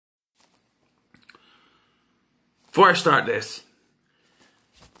Before I start this,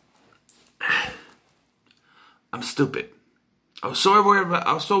 I'm stupid. I was so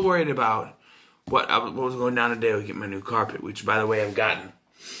worried about what was going down today to get my new carpet, which, by the way, I've gotten.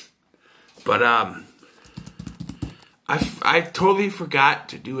 But I totally forgot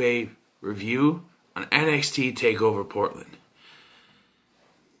to do a review on NXT TakeOver Portland.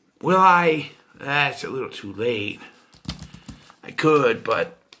 Will I? That's a little too late. I could,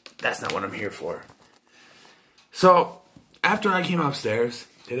 but that's not what I'm here for. So, after I came upstairs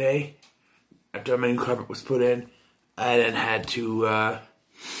today, after my new carpet was put in, I then had to, I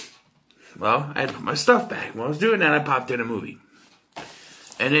had to put my stuff back. When I was doing that, I popped in a movie.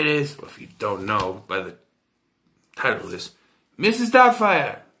 And it is, well, if you don't know by the title of this, Mrs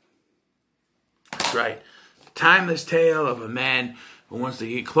Doubtfire. That's right. A timeless tale of a man who wants to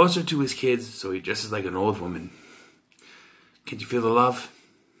get closer to his kids, so he dresses like an old woman. Can you feel the love?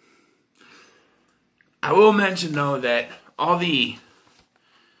 I will mention, though, that all the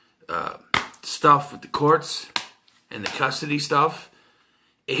stuff with the courts and the custody stuff,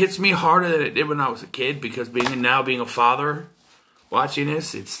 it hits me harder than it did when I was a kid, because being a father, watching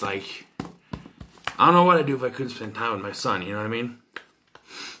this, it's like, I don't know what I'd do if I couldn't spend time with my son, you know what I mean?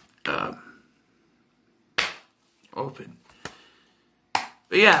 Open.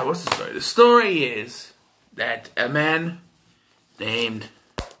 But yeah, what's the story? The story is that a man named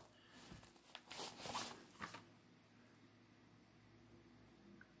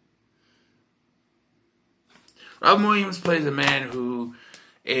Robin Williams plays a man who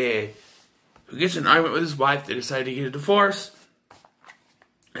gets in an argument with his wife. They decide to get a divorce.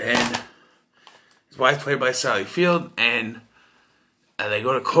 And his wife's played by Sally Field. And they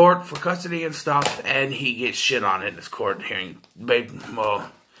go to court for custody and stuff. And he gets shit on it in this court hearing.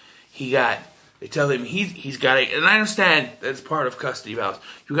 Well, they tell him he's got to, and I understand that's part of custody vows.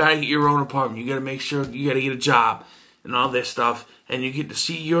 You got to get your own apartment. You got to make sure you got to get a job and all this stuff. And you get to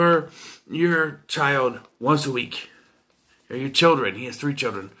see your child once a week. Or your children. He has 3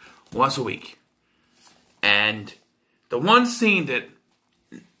 children. Once a week. And the one scene that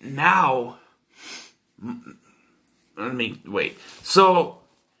now, let me wait. So,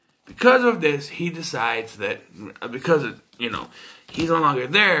 because of this, he decides that, because, he's no longer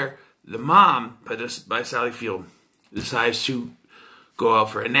there, the mom, by Sally Field, decides to go out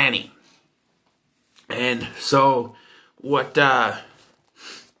for a nanny. And so, what the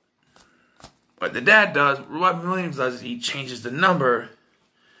dad does, Robin Williams does, is he changes the number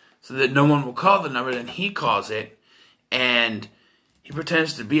so that no one will call the number. Then he calls it, and he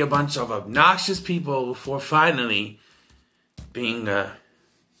pretends to be a bunch of obnoxious people before finally being, Mrs.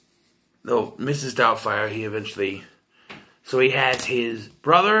 Doubtfire. He eventually, so he has his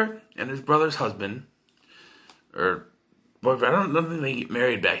brother and his brother's husband, or boyfriend. I don't think they get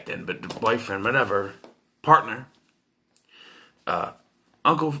married back then, but the boyfriend, whatever, partner,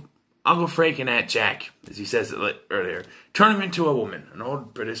 Uncle Frank and Aunt Jack, as he says it earlier, turn him into a woman, an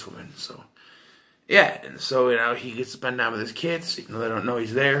old British woman. So, yeah, and so, he gets to spend time with his kids, even though they don't know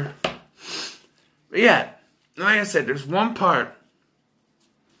he's there. But yeah, like I said, there's one part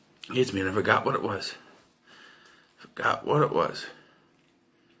that hits me, and I forgot what it was.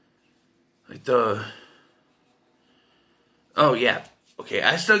 Like oh yeah, okay,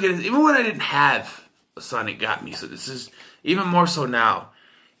 I still get it. Even when I didn't have a son, it got me. So this is even more so now.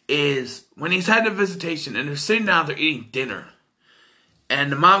 Is when he's had the visitation and they're sitting down, they're eating dinner. And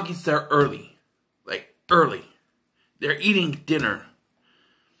the mom gets there early. Like, early. They're eating dinner.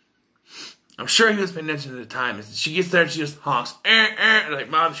 I'm sure he was paying attention to the time. She gets there and she just honks. Like,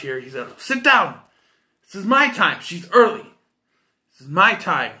 Mom's here. He's like, sit down. This is my time. She's early. This is my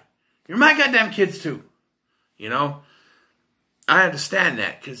time. You're my goddamn kids too. I understand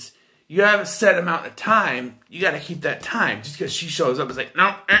that, because you have a set amount of time, you got to keep that time. Just because she shows up, it's like,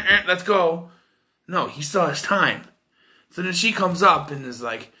 no, let's go. No, he still has time. So then she comes up and is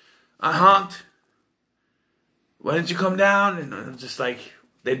like, I honked. Why didn't you come down? And I'm just like,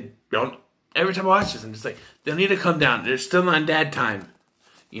 they don't, every time I watch this, I'm just like, they'll need to come down. They're still on dad time.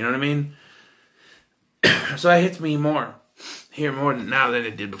 You know what I mean? So it hits me more now than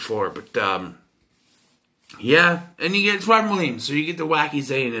it did before. But, yeah, and you get Robin Williams, so you get the wacky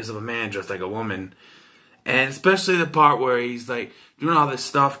zaniness of a man dressed like a woman. And especially the part where he's like doing all this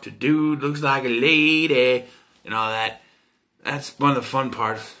stuff to dude looks like a lady and all that. That's one of the fun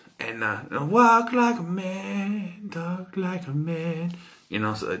parts. And walk like a man, talk like a man,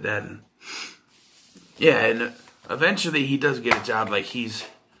 so like that. And yeah, and eventually he does get a job, like he's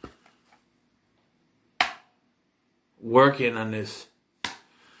working on this.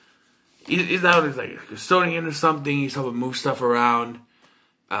 He's out as like a custodian or something. He's helping move stuff around.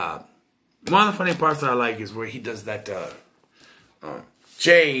 one of the funny parts that I like is where he does that,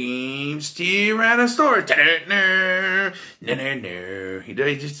 James Tyrannosaurus.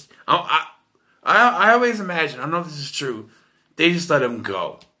 He just, I always imagine, I don't know if this is true, they just let him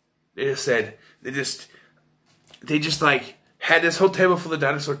go. They just said, they just like, had this whole table full of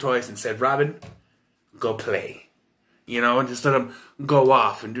dinosaur toys and said, Robin, go play. You know, and just let him go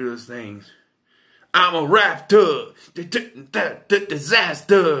off and do those things. I'm a raptor.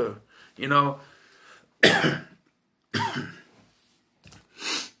 Disaster. You know. I'm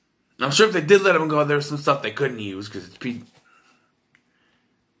sure if they did let him go, there's some stuff they couldn't use because it's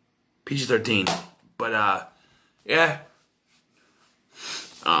PG-13. But, yeah.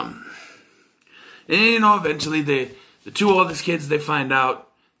 And, you know, eventually the two oldest kids, they find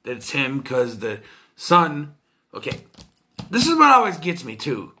out that it's him because the son... Okay, this is what always gets me,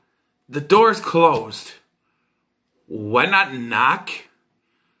 too. The door's closed. Why not knock?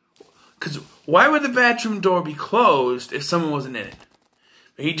 Because why would the bathroom door be closed if someone wasn't in it?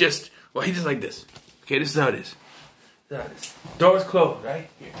 He just like this. Okay, this is how it is. Door's closed, right?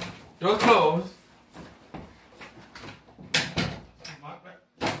 Here. Door's closed.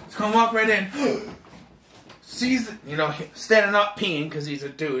 He's gonna walk right in. Sees, you know, standing up peeing because he's a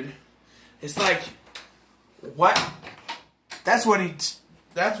dude. It's like, what? That's what he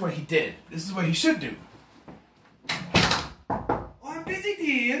did. This is what he should do. Oh, I'm busy,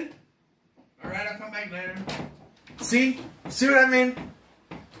 dude. Alright, I'll come back later. See what I mean?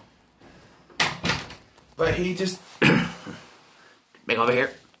 But he just... Back over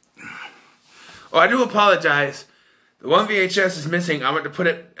here. Oh, I do apologize. The one VHS is missing. I want to put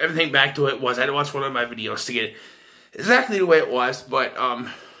everything back to what it was. I had to watch one of my videos to get it exactly the way it was, but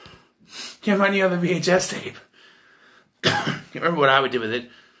can't find any other VHS tape. Can't remember what I would do with it.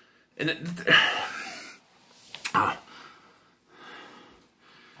 And I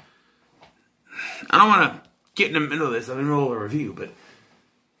don't want to get in the middle of this. I'm in the middle of a review, but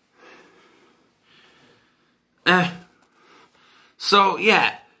so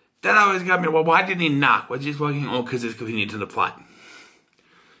yeah, that always got me. Well, why didn't he knock? Why just walking? Oh, because it's convenient to the plot. You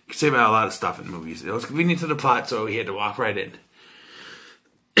can say about a lot of stuff in movies. It was convenient to the plot, so he had to walk right in.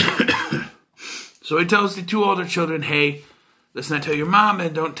 So he tells the two older children, hey, let's not tell your mom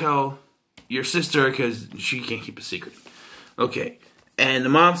and don't tell your sister because she can't keep a secret. Okay. And the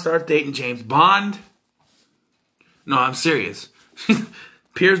mom starts dating James Bond. No, I'm serious.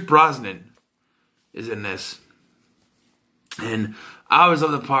 Pierce Brosnan is in this. And I always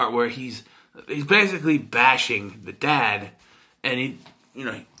love the part where he's basically bashing the dad and he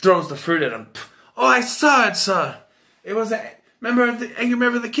throws the fruit at him. Oh, I saw it, sir. It was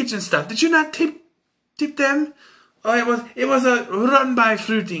remember the kitchen stuff. Did you not tip them? Oh, it was a run by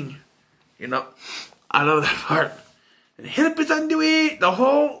fruiting. You know, I love that part. And hit up his underwear. The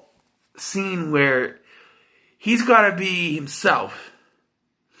whole scene where he's got to be himself.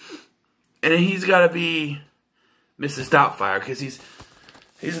 And he's got to be Mrs. Doubtfire. Because here's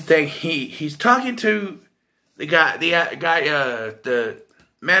the thing. He's talking to the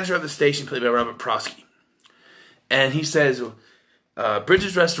manager of the station played by Robert Prosky. And he says,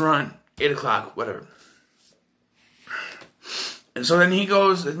 Bridges Restaurant, 8 o'clock, whatever. And so then he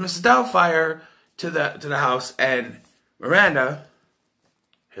goes, Mrs. Doubtfire, to the house, and Miranda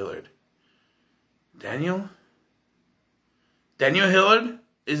Hillard. Daniel Hillard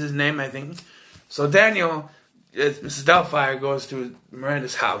is his name, I think. So Daniel, Mrs. Doubtfire, goes to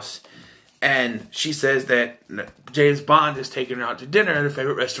Miranda's house, and she says that James Bond is taking her out to dinner at her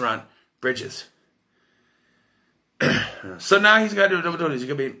favorite restaurant, Bridges. So now he's got to do double duty. He's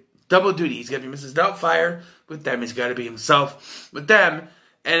got to be double duty. He's got to be Mrs. Doubtfire with them. He's got to be himself with them.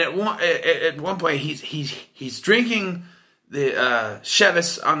 And at one point, he's drinking the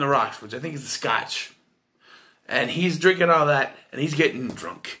Chivas on the rocks, which I think is the scotch. And he's drinking all that, and he's getting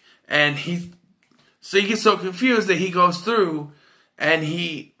drunk. And so he gets so confused that he goes through, and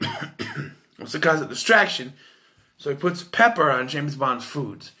he wants to cause a distraction. So he puts pepper on James Bond's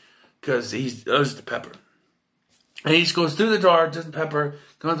foods because he's allergic to pepper. And he just goes through the door, does the pepper,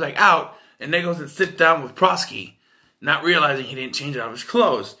 comes back out, and then goes and sits down with Prosky, not realizing he didn't change out of his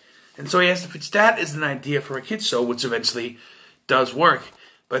clothes. And so he has to pitch that as an idea for a kids show, which eventually does work.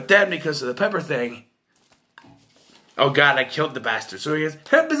 But then, because of the pepper thing, oh God, I killed the bastard. So he goes,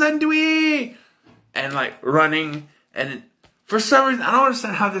 help his underwear! And like running, and for some reason, I don't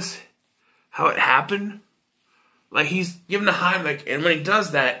understand how it happened. Like he's giving a Heimlich, and when he does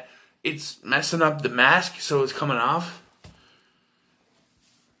that, it's messing up the mask, so it's coming off.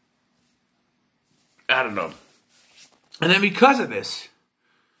 I don't know. And then because of this,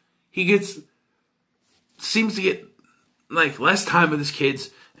 he seems to get like less time with his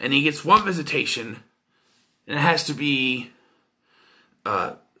kids and he gets one visitation, and it has to be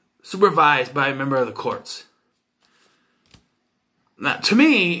supervised by a member of the courts. Now, to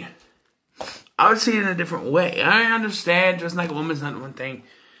me, I would see it in a different way. I understand dressing like a woman's not one thing,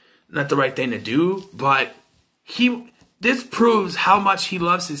 not the right thing to do, but this proves how much he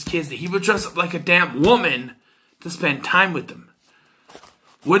loves his kids, that he would dress up like a damn woman to spend time with them.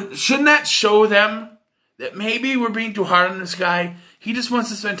 Shouldn't that show them that maybe we're being too hard on this guy? He just wants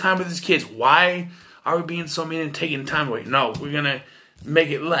to spend time with his kids. Why are we being so mean and taking time away? No, we're going to make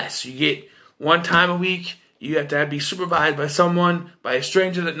it less. You get one time a week. You have to be supervised by someone, by a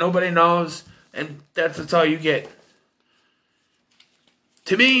stranger that nobody knows. And that's all you get.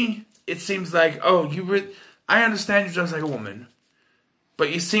 To me, it seems like, I understand you dress like a woman. But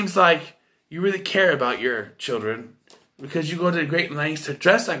it seems like you really care about your children because you go to the great lengths to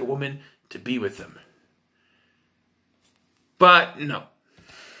dress like a woman to be with them. But no.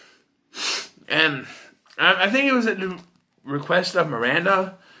 And I think it was at the request of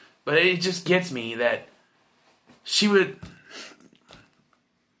Miranda, but it just gets me that she would...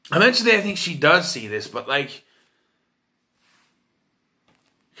 Eventually, I think she does see this, but like...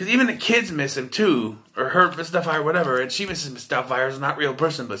 Because even the kids miss him too, or her, Mrs Doubtfire, or whatever, and she misses Mrs Doubtfire as not a real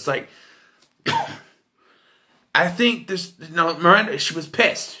person, but it's like... I think this... Miranda, she was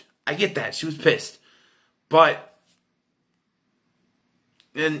pissed. I get that. She was pissed. But...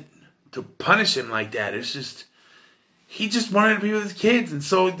 And to punish him like that, it's just... He just wanted to be with his kids, and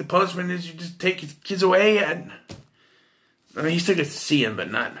so the punishment is you just take his kids away, and... I mean, he still gets to see him,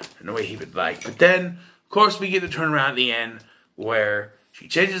 but not in the way he would like. But then, of course, we get the turnaround at the end, where she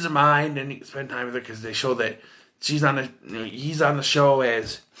changes her mind, and he can spend time with her, because they show that he's on the show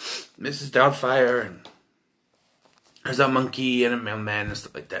as Mrs Doubtfire, and there's a monkey and a mailman and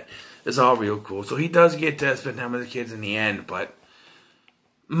stuff like that. It's all real cool. So he does get to spend time with the kids in the end, but...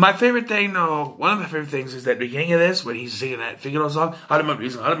 My favorite thing, though, one of my favorite things is that beginning of this, when he's singing that Figaro song, the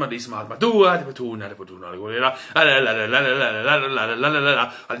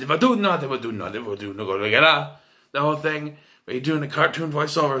whole thing, where you're doing the cartoon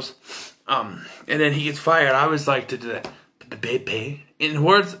voiceovers, and then he gets fired. I always like to do that. In the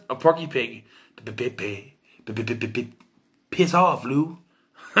words of Porky Pig, piss off, Lou.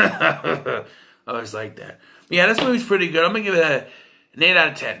 I always like that. But yeah, this movie's pretty good. I'm going to give it an 8 out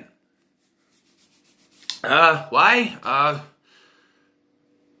of 10. Why?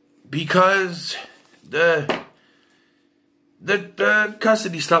 Because the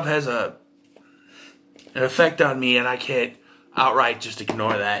custody stuff has an effect on me, and I can't outright just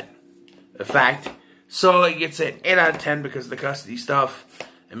ignore that fact. So it gets an 8 out of 10 because of the custody stuff,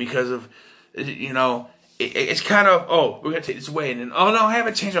 and because of, it's kind of, we're going to take this away, and then, oh no, I have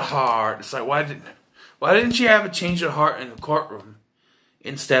a change of heart. It's like, why didn't she have a change of heart in the courtroom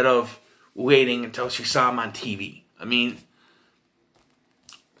instead of waiting until she saw him on TV? I mean,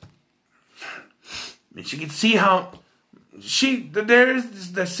 she can see how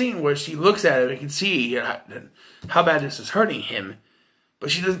there's the scene where she looks at him and can see how bad this is hurting him,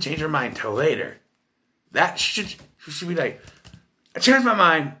 but she doesn't change her mind until later. That she should be like, I changed my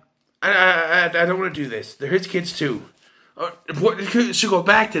mind. I don't want to do this. They're his kids too. It should go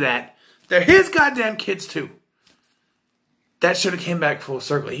back to that. They're his goddamn kids too. That should have came back full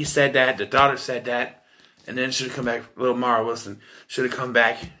circle. He said that. The daughter said that. And then should have come back. Little Mara Wilson should have come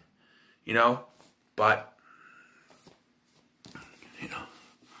back. But,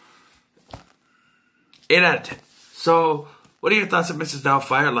 8 out of 10. So, what are your thoughts on Mrs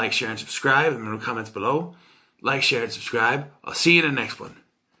Doubtfire? Like, share, and subscribe. In the comments below. Like, share, and subscribe. I'll see you in the next one.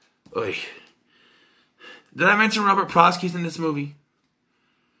 Oy. Did I mention Robert Prosky's in this movie?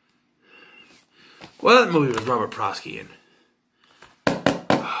 Well, that movie was Robert Prosky in.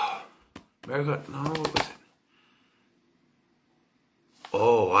 America, no, what was it?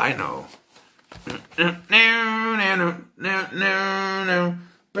 Oh, I know. No.